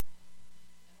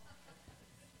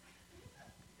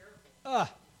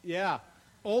Yeah.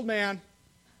 Old man.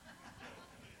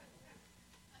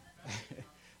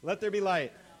 Let there be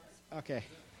light. Okay.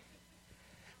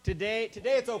 Today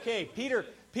it's okay.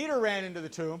 Peter ran into the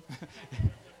tomb.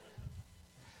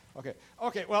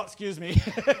 Okay, well, excuse me.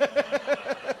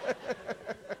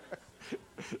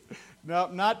 No,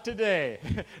 not today.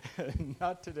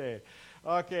 Not today.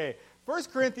 Okay. 1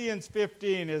 Corinthians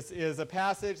 15 is a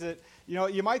passage that,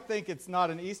 you might think it's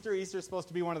not an Easter. Easter is supposed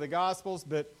to be one of the Gospels,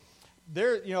 but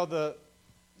the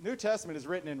New Testament is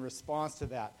written in response to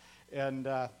that. And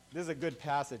this is a good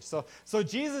passage. So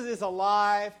Jesus is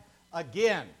alive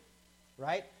again,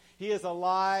 right? He is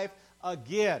alive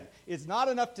again. It's not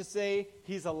enough to say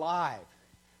he's alive,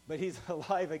 but he's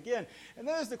alive again. And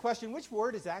then there's the question, which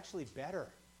word is actually better?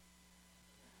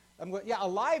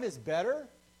 Alive is better,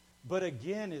 but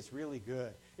again is really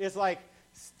good. It's like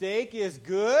steak is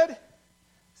good,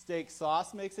 steak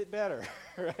sauce makes it better,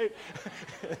 right?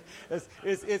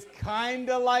 It's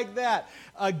kind of like that.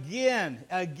 Again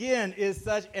is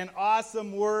such an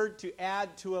awesome word to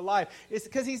add to alive. It's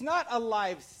because he's not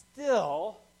alive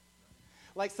still,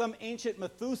 like some ancient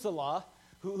Methuselah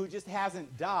who just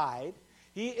hasn't died.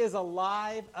 He is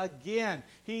alive again.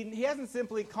 He hasn't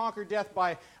simply conquered death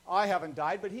by, I haven't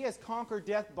died, but he has conquered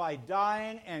death by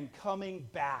dying and coming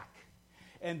back.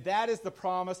 And that is the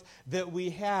promise that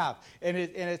we have. And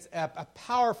it's a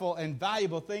powerful and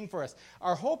valuable thing for us.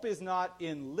 Our hope is not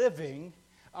in living.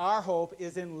 Our hope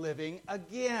is in living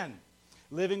again.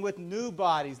 Living with new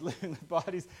bodies, living with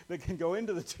bodies that can go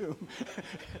into the tomb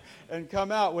and come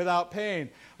out without pain.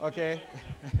 Okay?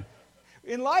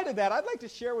 In light of that, I'd like to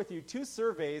share with you 2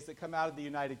 surveys that come out of the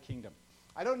United Kingdom.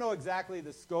 I don't know exactly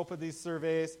the scope of these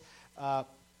surveys.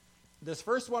 This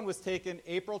first one was taken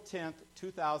April 10th,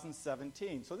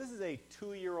 2017. So this is a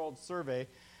 2-year-old survey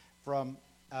from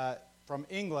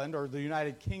England or the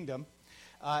United Kingdom.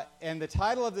 And the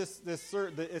title of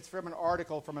it's from an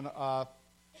article from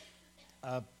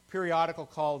a periodical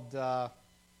called, I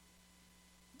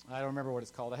don't remember what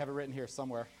it's called. I have it written here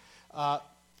somewhere.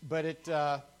 But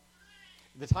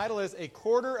the title is, A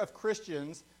Quarter of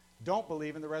Christians Don't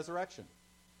Believe in the Resurrection.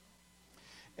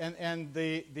 And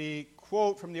the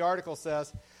quote from the article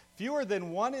says, fewer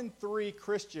than 1 in 3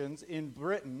 Christians in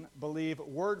Britain believe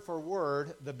word for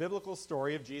word the biblical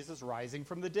story of Jesus rising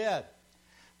from the dead.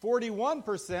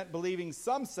 41% believing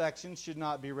some sections should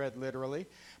not be read literally,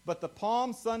 but the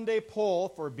Palm Sunday poll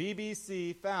for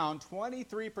BBC found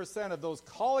 23% of those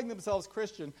calling themselves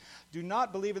Christian do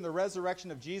not believe in the resurrection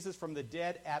of Jesus from the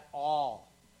dead at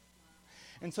all.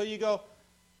 And so you go,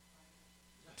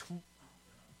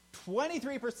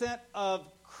 23% of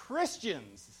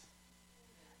Christians,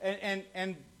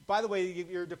 and by the way,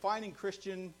 you're defining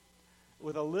Christian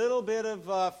with a little bit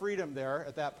of freedom there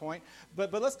at that point.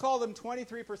 But let's call them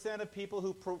 23% of people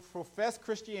who profess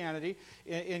Christianity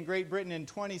in Great Britain in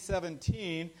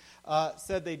 2017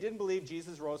 said they didn't believe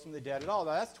Jesus rose from the dead at all.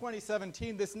 Now, that's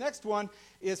 2017. This next one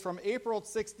is from April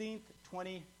 16th,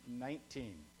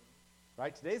 2019.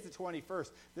 Right? Today's the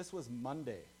 21st. This was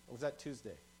Monday. Or was that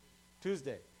Tuesday?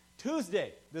 Tuesday,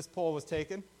 this poll was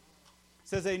taken. It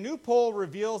says a new poll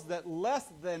reveals that less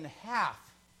than half,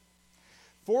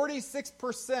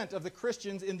 46% of the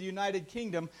Christians in the United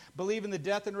Kingdom believe in the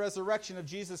death and resurrection of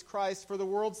Jesus Christ for the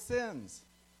world's sins.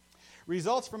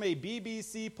 Results from a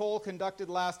BBC poll conducted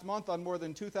last month on more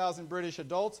than 2,000 British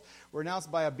adults were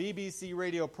announced by a BBC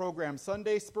radio program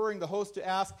Sunday, spurring the host to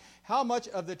ask how much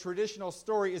of the traditional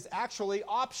story is actually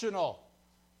optional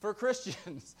for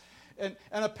Christians. And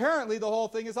apparently the whole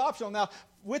thing is optional. Now,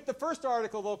 with the first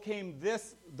article, though, came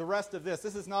the rest of this.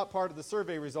 This is not part of the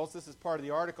survey results. This is part of the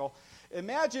article.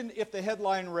 Imagine if the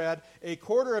headline read, a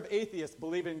quarter of atheists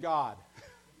believe in God.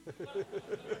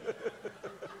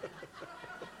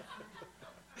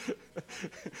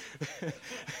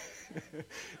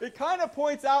 It kind of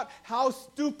points out how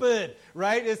stupid,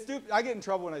 right? It's stupid. I get in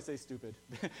trouble when I say stupid.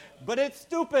 But it's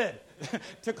stupid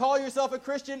to call yourself a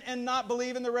Christian and not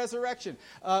believe in the resurrection.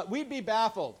 We'd be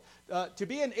baffled. To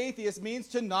be an atheist means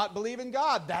to not believe in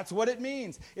God. That's what it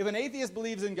means. If an atheist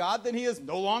believes in God, then he is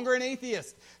no longer an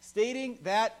atheist. Stating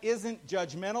that isn't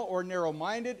judgmental or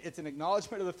narrow-minded. It's an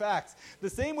acknowledgement of the facts. The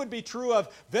same would be true of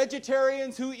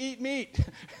vegetarians who eat meat.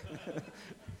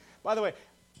 By the way,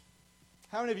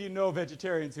 how many of you know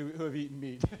vegetarians who have eaten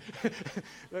meat?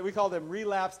 We call them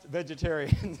relapsed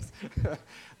vegetarians.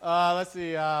 Let's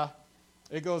see.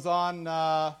 It goes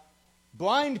on.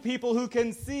 Blind people who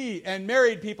can see and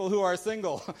married people who are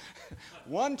single.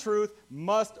 One truth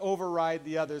must override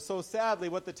the other. So sadly,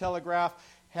 what the Telegraph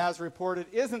has reported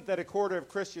isn't that a quarter of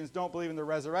Christians don't believe in the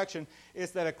resurrection.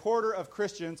 It's that a quarter of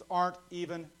Christians aren't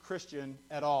even Christian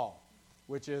at all,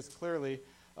 which is clearly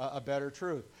a better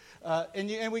truth.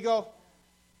 And we go,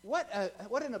 what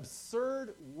an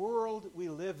absurd world we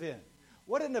live in.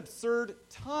 What an absurd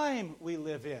time we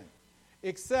live in.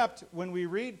 Except when we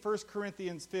read 1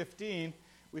 Corinthians 15,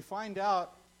 we find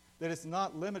out that it's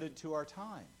not limited to our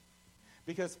time.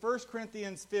 Because 1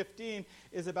 Corinthians 15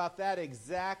 is about that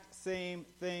exact same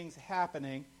things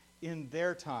happening in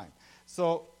their time.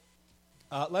 So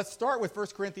let's start with 1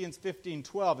 Corinthians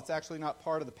 15:12. It's actually not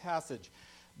part of the passage.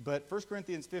 But 1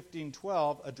 Corinthians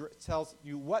 15:12 tells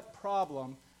you what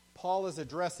problem Paul is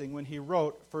addressing when he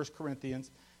wrote 1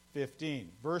 Corinthians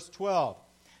 15. Verse 12.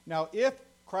 Now, if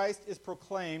Christ is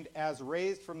proclaimed as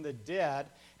raised from the dead,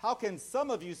 how can some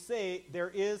of you say there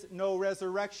is no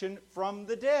resurrection from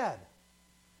the dead?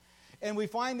 And we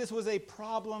find this was a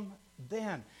problem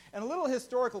then. And a little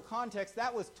historical context,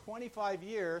 that was 25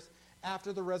 years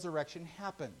after the resurrection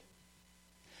happened.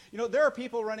 You know, there are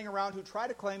people running around who try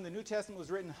to claim the New Testament was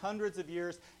written hundreds of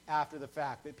years after the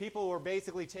fact. That people were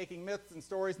basically taking myths and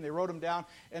stories and they wrote them down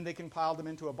and they compiled them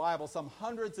into a Bible some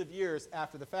hundreds of years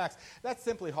after the facts. That's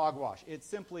simply hogwash. It's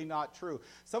simply not true.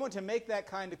 Someone to make that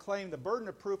kind of claim, the burden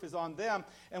of proof is on them.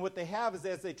 And what they have is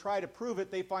as they try to prove it,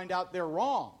 they find out they're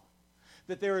wrong.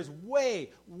 That there is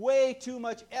way, way too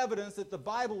much evidence that the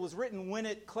Bible was written when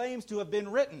it claims to have been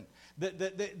written.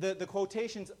 The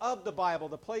quotations of the Bible,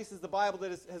 the places the Bible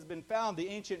that has been found, the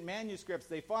ancient manuscripts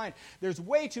they find, there's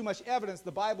way too much evidence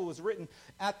the Bible was written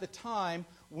at the time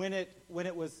when it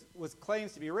was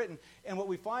claims to be written. And what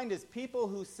we find is people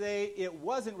who say it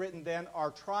wasn't written then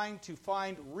are trying to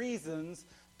find reasons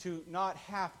to not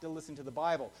have to listen to the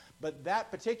Bible. But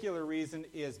that particular reason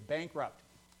is bankrupt.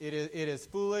 It is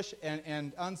foolish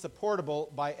and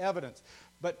unsupportable by evidence.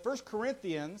 But 1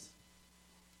 Corinthians,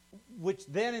 which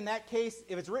then in that case,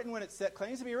 if it's written when it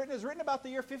claims to be written, is written about the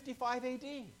year 55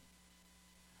 A.D.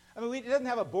 I mean, it doesn't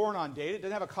have a born-on date. It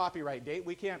doesn't have a copyright date.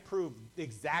 We can't prove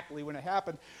exactly when it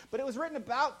happened. But it was written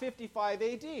about 55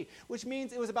 A.D., which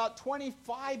means it was about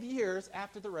 25 years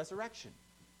after the resurrection.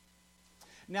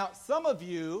 Now, for some of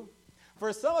you,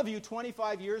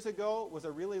 25 years ago was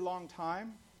a really long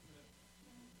time.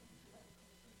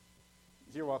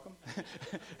 You're welcome.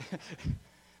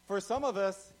 For some of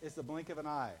us, it's the blink of an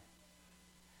eye.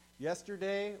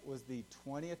 Yesterday was the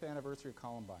 20th anniversary of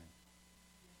Columbine.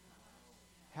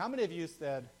 How many of you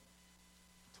said,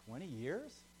 20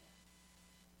 years?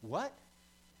 What?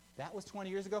 That was 20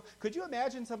 years ago? Could you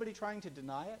imagine somebody trying to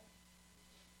deny it?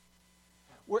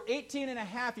 We're 18 and a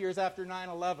half years after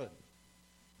 9/11.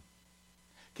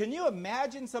 Can you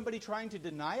imagine somebody trying to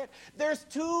deny it? There's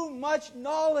too much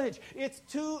knowledge. It's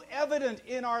too evident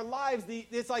in our lives.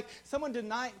 It's like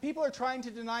people are trying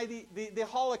to deny the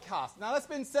Holocaust. Now, that's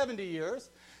been 70 years.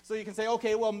 So you can say,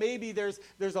 okay, well, maybe there's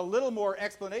a little more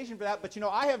explanation for that. But, you know,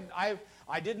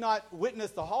 I did not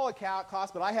witness the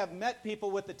Holocaust, but I have met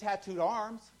people with the tattooed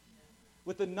arms,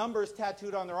 with the numbers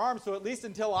tattooed on their arms. So at least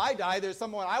until I die, there's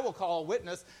someone I will call a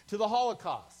witness to the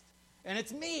Holocaust. And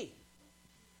it's me.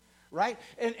 Right?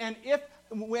 And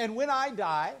when I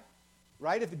die,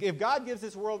 right, if God gives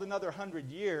this world another 100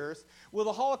 years, will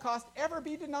the Holocaust ever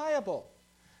be deniable?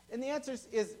 And the answer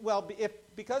is well,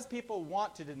 because people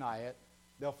want to deny it,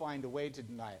 they'll find a way to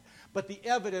deny it. But the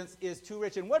evidence is too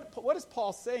rich. And what is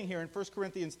Paul saying here in 1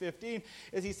 Corinthians 15?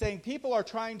 Is he's saying people are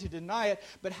trying to deny it,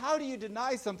 but how do you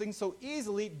deny something so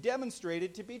easily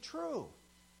demonstrated to be true?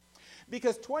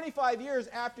 Because 25 years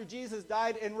after Jesus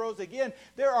died and rose again,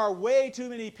 there are way too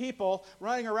many people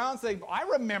running around saying, I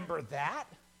remember that.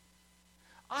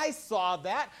 I saw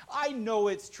that. I know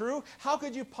it's true. How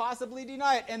could you possibly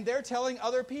deny it? And they're telling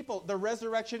other people the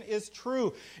resurrection is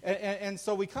true. And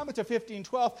so we come into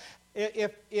 15:12.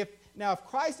 If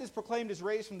Christ is proclaimed as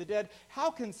raised from the dead,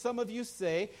 how can some of you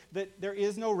say that there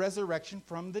is no resurrection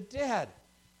from the dead?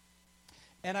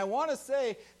 And I want to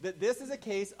say that this is a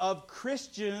case of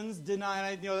Christians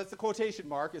denying, that's the quotation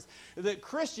mark, is that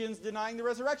Christians denying the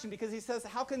resurrection, because he says,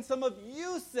 how can some of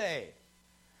you say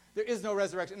there is no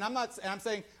resurrection? And I'm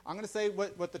going to say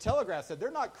what the Telegraph said.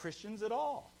 They're not Christians at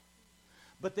all.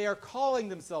 But they are calling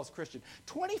themselves Christian.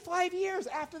 25 years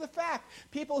after the fact,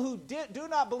 people who do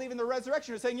not believe in the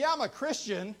resurrection are saying, yeah, I'm a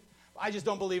Christian, I just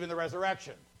don't believe in the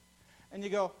resurrection. And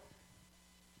you go,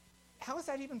 how is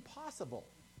that even possible?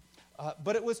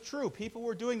 But it was true. People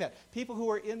were doing that. People who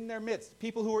were in their midst.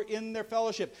 People who were in their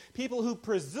fellowship. People who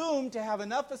presumed to have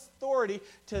enough authority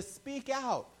to speak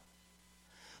out.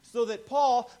 So that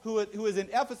Paul, who is in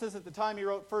Ephesus at the time he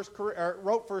wrote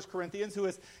 1 Corinthians, who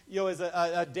is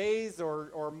a day's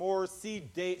or more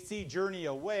sea journey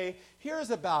away, hears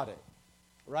about it,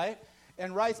 right?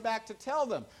 And writes back to tell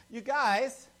them, you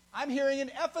guys, I'm hearing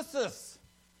in Ephesus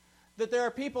that there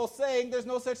are people saying there's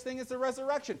no such thing as the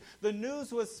resurrection. The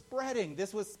news was spreading.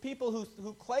 This was people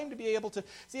who claim to be able to.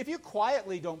 See, if you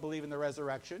quietly don't believe in the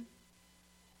resurrection,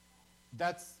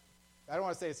 I don't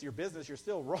want to say it's your business, you're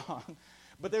still wrong.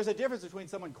 But there's a difference between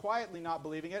someone quietly not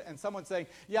believing it and someone saying,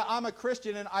 yeah, I'm a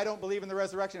Christian and I don't believe in the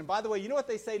resurrection. And by the way, you know what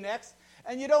they say next?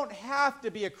 And you don't have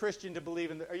to be a Christian to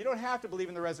believe or you don't have to believe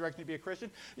in the resurrection to be a Christian.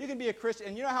 You can be a Christian.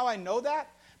 And you know how I know that?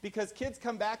 Because kids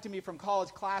come back to me from college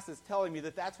classes telling me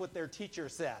that that's what their teacher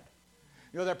said.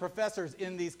 You know, their professors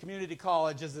in these community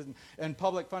colleges and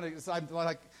public funding. So I'm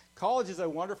like, college is a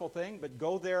wonderful thing, but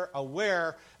go there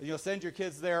aware, send your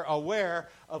kids there aware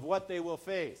of what they will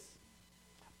face.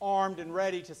 Armed and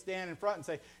ready to stand in front and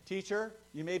say, teacher,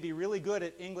 you may be really good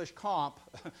at English comp,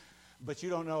 but you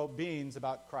don't know beans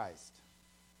about Christ.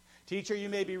 Teacher, you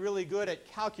may be really good at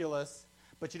calculus,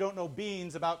 but you don't know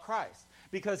beans about Christ.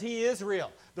 Because he is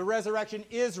real. The resurrection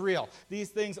is real. These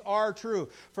things are true.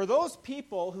 For those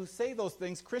people who say those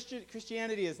things,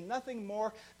 Christianity is nothing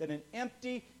more than an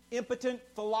empty, impotent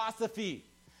philosophy.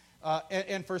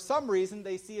 And for some reason,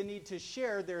 they see a need to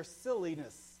share their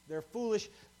silliness, their foolish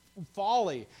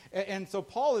folly. And so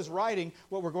Paul is writing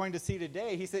what we're going to see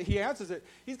today. He answers it.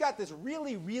 He's got this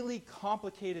really, really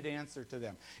complicated answer to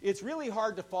them. It's really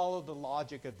hard to follow the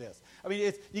logic of this. I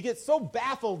mean, you get so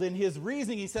baffled in his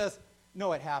reasoning, he says,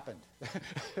 no, it happened.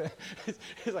 It's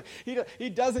like, he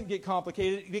doesn't get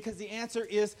complicated because the answer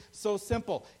is so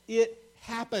simple. It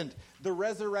happened. The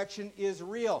resurrection is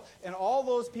real. And all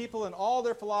those people and all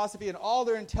their philosophy and all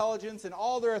their intelligence and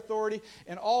all their authority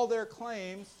and all their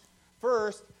claims,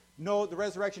 first, no, the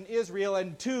resurrection is real,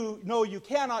 and two, no, you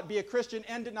cannot be a Christian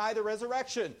and deny the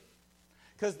resurrection.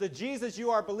 Because the Jesus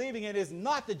you are believing in is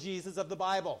not the Jesus of the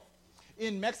Bible.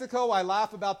 In Mexico, I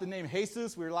laugh about the name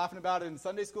Jesus. We were laughing about it in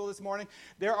Sunday school this morning.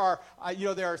 There are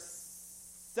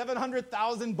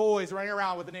 700,000 boys running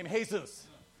around with the name Jesus,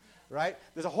 right?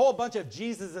 There's a whole bunch of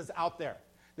Jesuses out there.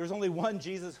 There's only one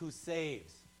Jesus who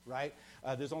saves, right?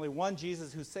 There's only one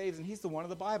Jesus who saves, and he's the one of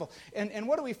the Bible. And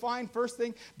what do we find? First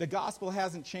thing, the gospel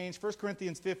hasn't changed. 1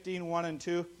 Corinthians 15, 1 and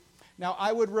 2. Now,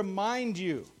 I would remind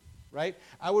you, right?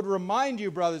 I would remind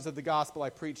you, brothers, of the gospel I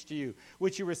preached to you,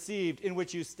 which you received, in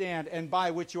which you stand, and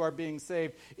by which you are being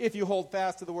saved, if you hold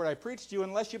fast to the word I preached to you,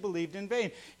 unless you believed in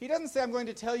vain. He doesn't say, I'm going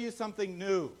to tell you something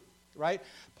new, right?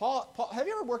 Paul, have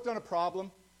you ever worked on a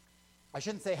problem? I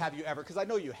shouldn't say have you ever, because I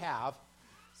know you have.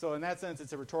 So in that sense,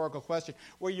 it's a rhetorical question.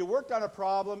 Where you worked on a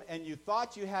problem, and you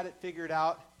thought you had it figured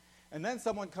out, and then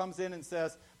someone comes in and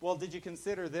says, well, did you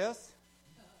consider this?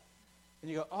 And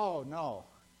you go, oh, no,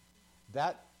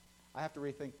 I have to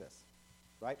rethink this,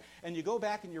 right? And you go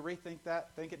back and you rethink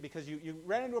it because you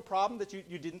ran into a problem that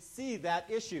you didn't see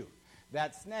that issue,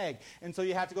 that snag. And so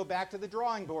you have to go back to the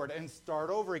drawing board and start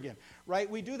over again, right?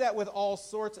 We do that with all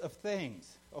sorts of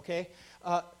things, okay?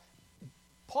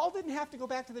 Paul didn't have to go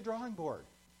back to the drawing board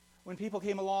when people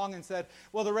came along and said,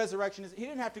 well, the resurrection is, he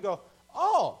didn't have to go,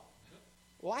 oh,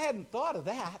 well, I hadn't thought of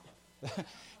that.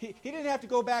 He didn't have to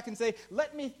go back and say,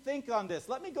 let me think on this.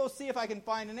 Let me go see if I can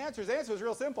find an answer. His answer was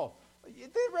real simple. The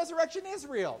resurrection is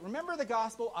real. Remember the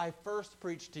gospel I first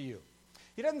preached to you.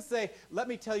 He doesn't say, let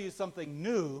me tell you something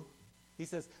new. He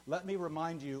says, let me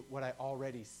remind you what I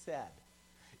already said.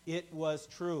 It was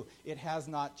true. It has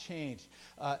not changed.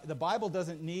 The Bible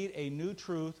doesn't need a new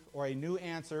truth or a new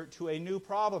answer to a new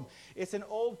problem. It's an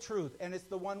old truth, and it's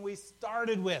the one we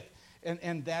started with.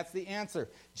 And that's the answer.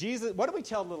 Jesus, what do we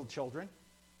tell little children?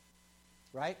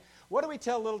 Right? What do we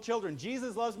tell little children?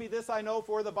 Jesus loves me, this I know,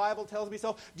 for the Bible tells me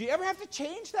so. Do you ever have to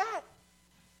change that?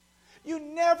 You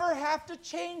never have to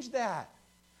change that.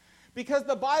 Because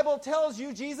the Bible tells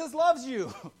you Jesus loves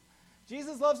you.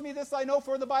 Jesus loves me, this I know,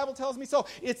 for the Bible tells me so.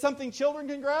 It's something children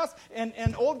can grasp,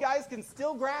 and old guys can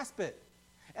still grasp it.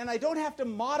 And I don't have to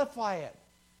modify it.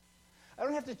 I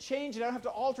don't have to change it. I don't have to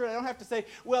alter it. I don't have to say,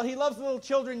 well, he loves little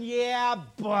children, yeah,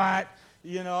 but,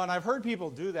 and I've heard people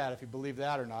do that, if you believe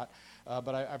that or not.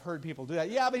 But I've heard people do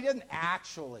that. Yeah, but he doesn't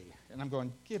actually. And I'm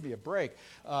going, give me a break.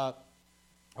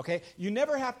 Okay? You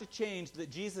never have to change that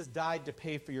Jesus died to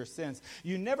pay for your sins.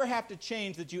 You never have to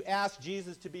change that you asked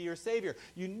Jesus to be your Savior.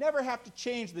 You never have to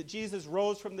change that Jesus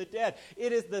rose from the dead.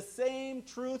 It is the same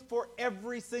truth for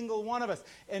every single one of us.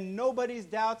 And nobody's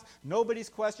doubts, nobody's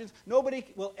questions, nobody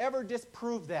will ever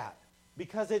disprove that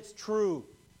because it's true.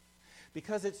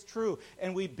 Because it's true.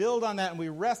 And we build on that and we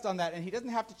rest on that. And he doesn't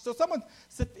have to. So someone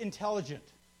intelligent.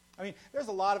 I mean, there's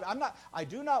a lot of, I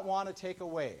do not want to take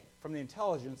away from the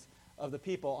intelligence of the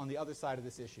people on the other side of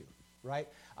this issue, right?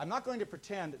 I'm not going to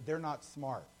pretend they're not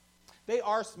smart. They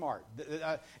are smart.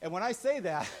 And when I say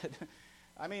that,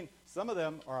 I mean, some of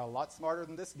them are a lot smarter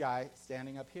than this guy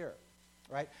standing up here,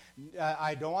 right?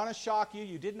 I don't want to shock you.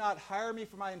 You did not hire me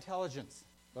for my intelligence,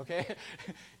 okay?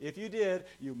 If you did,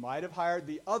 you might have hired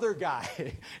the other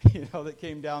guy, that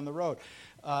came down the road.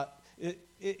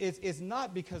 It's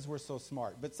not because we're so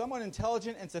smart, but someone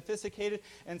intelligent and sophisticated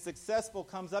and successful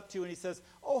comes up to you and he says,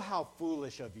 "Oh, how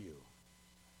foolish of you."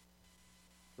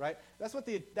 Right? That's what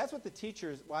the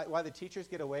teachers, why the teachers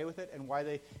get away with it and why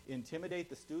they intimidate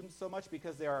the students so much,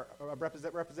 because they are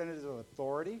representatives of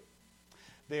authority.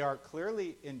 They are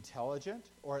clearly intelligent,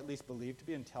 or at least believed to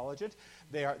be intelligent.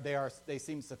 They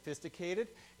seem sophisticated,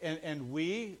 and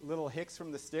we little hicks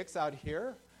from the sticks out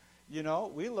here,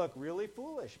 we look really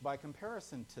foolish by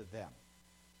comparison to them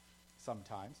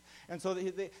sometimes. And so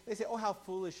they say, "Oh, how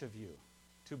foolish of you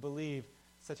to believe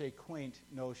such a quaint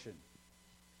notion."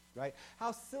 Right?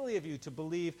 How silly of you to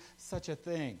believe such a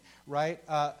thing, right?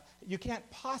 You can't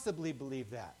possibly believe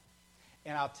that.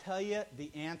 And I'll tell you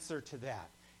the answer to that.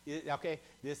 Okay,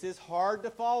 this is hard to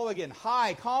follow again.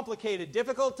 High, complicated,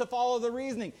 difficult to follow the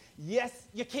reasoning. Yes,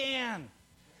 you can.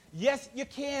 Yes, you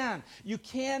can. You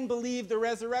can believe the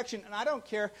resurrection, and I don't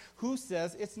care who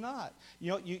says it's not.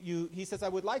 He says, "I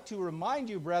would like to remind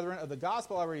you, brethren, of the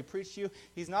gospel I already preached to you."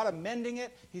 He's not amending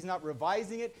it. He's not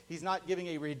revising it. He's not giving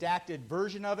a redacted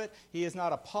version of it. He is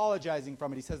not apologizing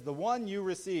from it. He says, "The one you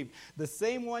received, the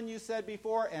same one you said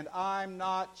before, and I'm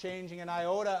not changing an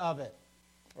iota of it."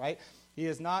 Right? He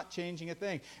is not changing a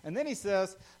thing. And then he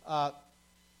says,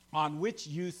 "on which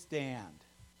you stand."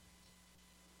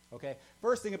 Okay,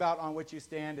 first thing about on which you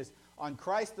stand is, "On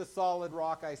Christ the solid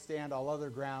rock I stand, all other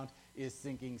ground is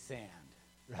sinking sand."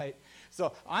 Right?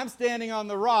 So I'm standing on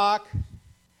the rock,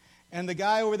 and the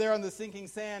guy over there on the sinking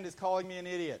sand is calling me an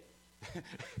idiot.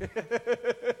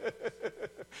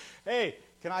 "Hey,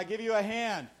 can I give you a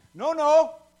hand?"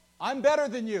 No, I'm better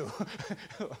than you.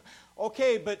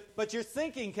 "Okay, but you're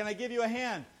sinking. Can I give you a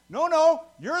hand?" No,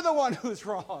 you're the one who's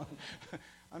wrong.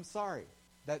 I'm sorry.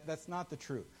 That's not the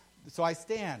truth. So I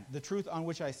stand, the truth on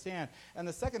which I stand. And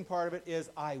the second part of it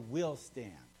is, I will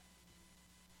stand.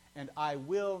 And I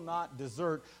will not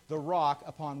desert the rock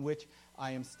upon which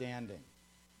I am standing.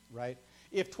 Right?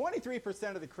 If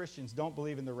 23% of the Christians don't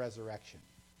believe in the resurrection,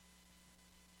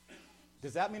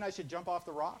 does that mean I should jump off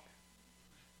the rock?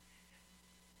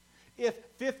 If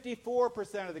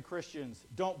 54% of the Christians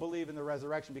don't believe in the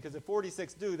resurrection, because if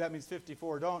 46 do, that means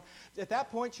 54 don't, at that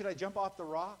point, should I jump off the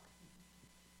rock?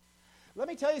 Let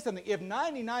me tell you something. If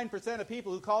 99% of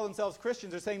people who call themselves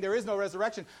Christians are saying there is no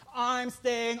resurrection, I'm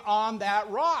staying on that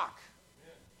rock.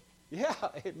 Amen.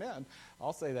 Yeah, amen.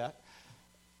 I'll say that.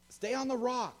 Stay on the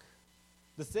rock.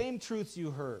 The same truths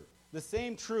you heard, the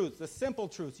same truths, the simple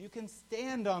truths, you can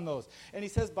stand on those. And he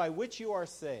says, by which you are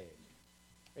saved.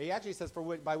 He actually says,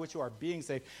 by which you are being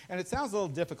saved. And it sounds a little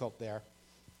difficult there.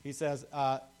 He says,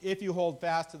 if you hold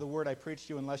fast to the word I preached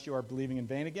to you, unless you are believing in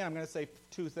vain. Again, I'm going to say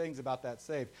two things about that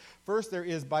saved. First, there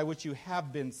is by which you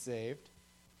have been saved,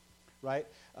 right?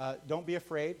 Don't be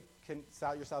afraid.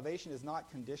 Your salvation is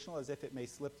not conditional, as if it may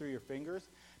slip through your fingers,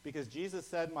 because Jesus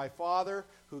said, "My Father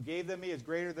who gave them me is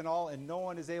greater than all, and no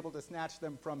one is able to snatch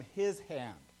them from his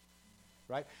hand."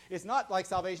 Right? It's not like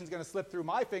salvation is going to slip through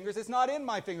my fingers. It's not in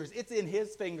my fingers. It's in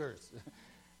his fingers.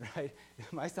 Right?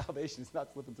 My salvation is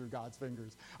not slipping through God's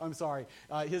fingers. I'm sorry.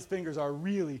 His fingers are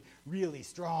really, really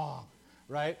strong.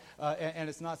 Right? And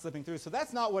it's not slipping through. So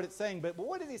that's not what it's saying. But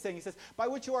what is he saying? He says, by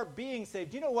which you are being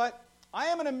saved. You know what? I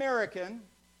am an American,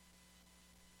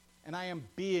 and I am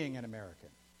being an American.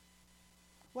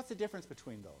 What's the difference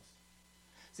between those?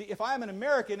 See, if I'm an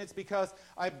American, it's because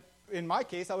in my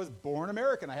case, I was born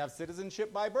American. I have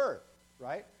citizenship by birth.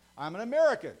 Right? I'm an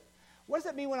American. What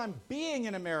does it mean when I'm being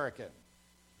an American?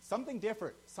 Something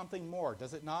different, something more,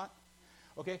 does it not?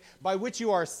 Okay, by which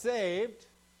you are saved,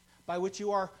 by which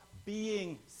you are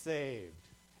being saved,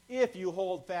 if you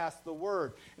hold fast the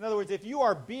word. In other words, if you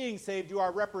are being saved, you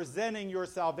are representing your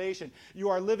salvation. You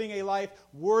are living a life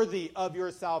worthy of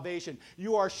your salvation.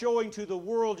 You are showing to the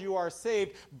world you are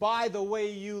saved by the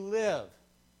way you live.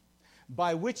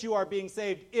 By which you are being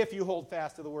saved if you hold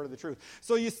fast to the word of the truth.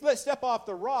 So you step off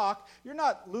the rock, you're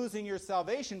not losing your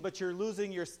salvation, but you're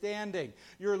losing your standing.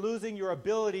 You're losing your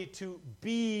ability to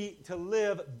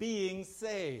live being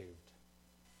saved.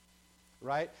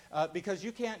 Right? Because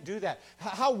you can't do that.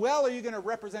 How well are you going to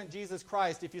represent Jesus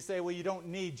Christ if you say, well, you don't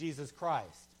need Jesus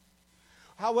Christ?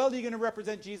 How well are you going to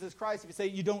represent Jesus Christ if you say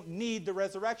you don't need the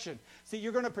resurrection? See,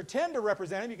 you're going to pretend to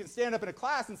represent him. You can stand up in a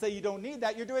class and say you don't need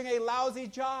that. You're doing a lousy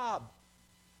job.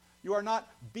 You are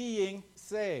not being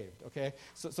saved, okay?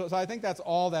 So I think that's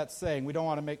all that's saying. We don't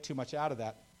want to make too much out of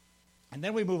that. And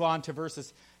then we move on to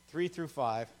verses 3 through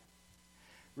 5.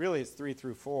 Really, it's 3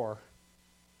 through 4.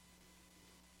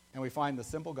 And we find the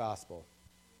simple gospel.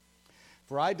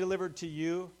 For I delivered to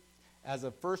you as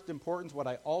of first importance what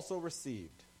I also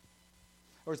received.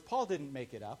 Or as Paul didn't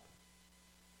make it up.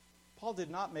 Paul did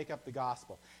not make up the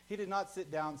gospel. He did not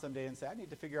sit down someday and say, I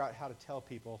need to figure out how to tell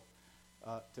people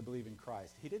to believe in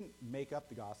Christ. He didn't make up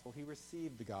the gospel. He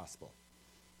received the gospel,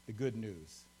 the good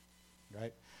news,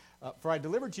 right? For I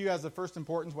delivered to you as of first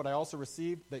importance what I also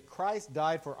received, that Christ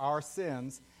died for our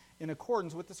sins in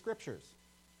accordance with the Scriptures,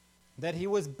 that he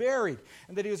was buried,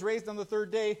 and that he was raised on the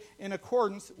third day in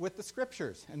accordance with the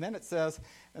Scriptures. And then it says,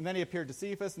 and then he appeared to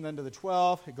Cephas, and then to the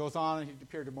 12. It goes on, and he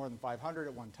appeared to more than 500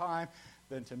 at one time,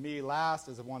 then to me last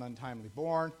as of one untimely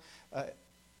born.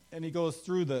 And he goes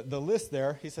through the list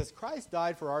there. He says, Christ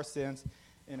died for our sins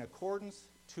in accordance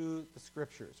to the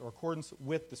Scriptures, or accordance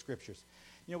with the Scriptures.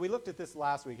 You know, we looked at this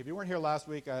last week. If you weren't here last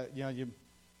week, you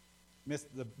missed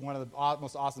one of the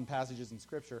most awesome passages in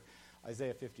Scripture,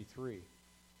 Isaiah 53,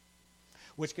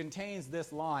 which contains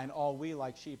this line, all we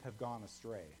like sheep have gone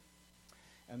astray,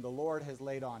 and the Lord has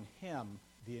laid on him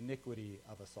the iniquity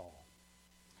of us all.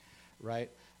 Right?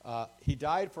 He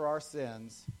died for our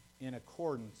sins in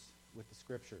accordance with the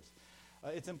Scriptures.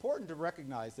 It's important to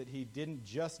recognize that he didn't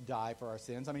just die for our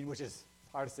sins, which is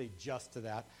hard to say just to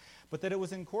that, but that it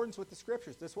was in accordance with the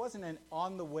Scriptures. This wasn't an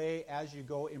on-the-way,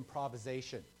 as-you-go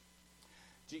improvisation.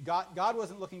 God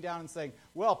wasn't looking down and saying,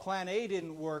 well, plan A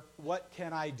didn't work, what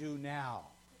can I do now?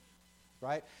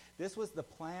 Right? This was the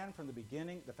plan from the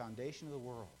beginning, the foundation of the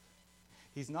world.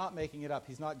 He's not making it up.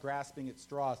 He's not grasping at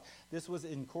straws. This was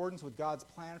in accordance with God's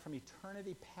plan from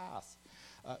eternity past.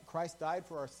 Christ died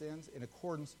for our sins in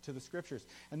accordance to the Scriptures.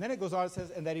 And then it goes on, it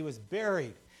says, and that he was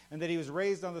buried, and that he was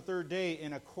raised on the third day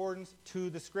in accordance to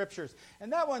the Scriptures.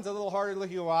 And that one's a little harder to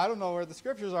look at. Well, I don't know where the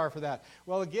Scriptures are for that.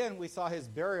 Well, again, we saw his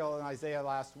burial in Isaiah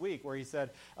last week, where he said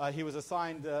he was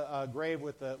assigned a grave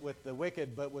with the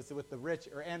wicked, but was with the rich,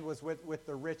 and was with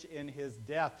the rich in his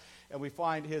death. And we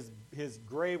find his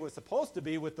grave was supposed to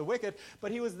be with the wicked,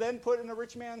 but he was then put in a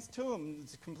rich man's tomb.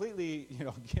 It's completely,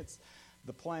 against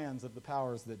the plans of the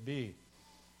powers that be.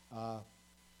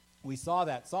 We saw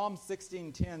that. Psalm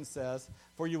 16:10 says,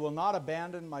 for you will not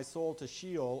abandon my soul to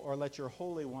Sheol, or let your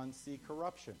Holy One see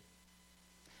corruption.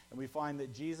 And we find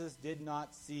that Jesus did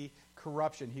not see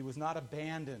corruption. He was not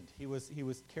abandoned. He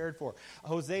was cared for.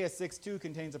 Hosea 6:2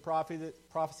 contains a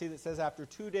prophecy that says, after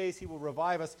 2 days he will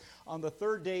revive us. On the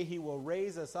third day he will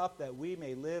raise us up that we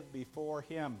may live before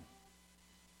him.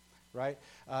 Right?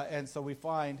 And so we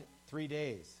find 3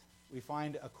 days. We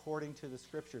find according to the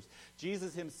Scriptures.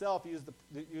 Jesus himself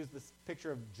used this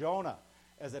picture of Jonah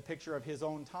as a picture of his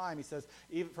own time. He says,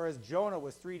 even for as Jonah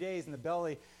was 3 days in the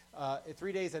belly,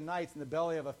 3 days and nights in the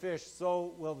belly of a fish,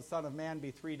 so will the Son of Man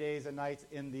be 3 days and nights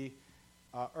in the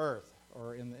earth,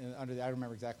 or under the, I don't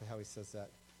remember exactly how he says that.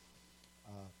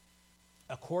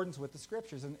 Accordance with the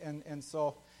Scriptures. And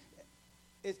so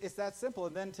it's that simple.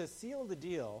 And then to seal the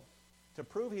deal, to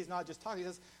prove he's not just talking, he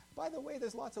says, by the way,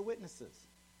 there's lots of witnesses.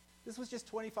 This was just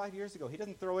 25 years ago. He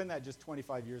doesn't throw in that just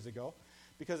 25 years ago,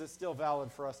 because it's still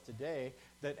valid for us today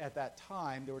that at that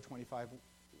time there were 25.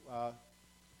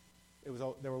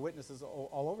 There were witnesses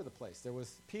all over the place. There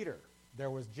was Peter. There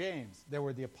was James. There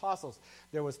were the apostles.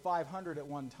 There was 500 at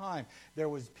one time. There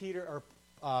was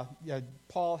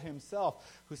Paul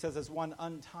himself, who says, as one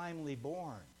untimely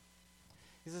born.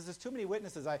 He says, there's too many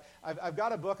witnesses. I've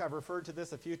got a book, I've referred to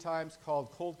this a few times, called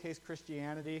Cold Case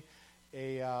Christianity.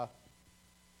 A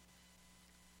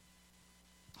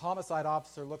homicide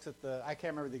officer looks at I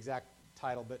can't remember the exact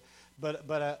title,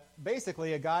 but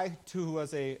basically a guy who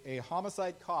was a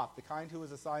homicide cop, the kind who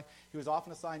was assigned, he was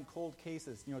often assigned cold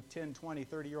cases, 10, 20,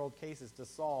 30-year-old cases to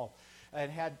solve,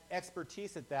 and had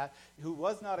expertise at that, who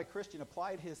was not a Christian,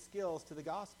 applied his skills to the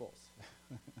Gospels.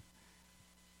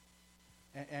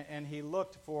 and he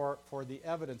looked for the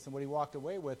evidence, and what he walked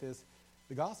away with is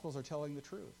the Gospels are telling the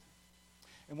truth.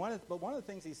 But one of the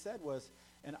things he said was,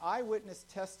 an eyewitness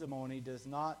testimony does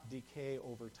not decay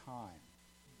over time.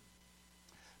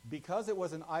 Because it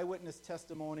was an eyewitness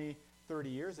testimony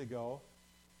 30 years ago,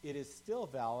 it is still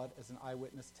valid as an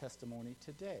eyewitness testimony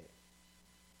today.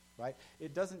 Right?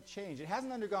 It doesn't change. It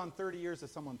hasn't undergone 30 years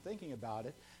of someone thinking about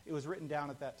it. It was written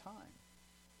down at that time.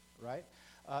 Right?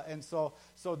 And so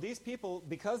these people,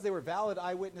 because they were valid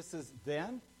eyewitnesses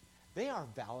then, they are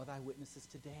valid eyewitnesses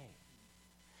today.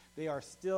 They are still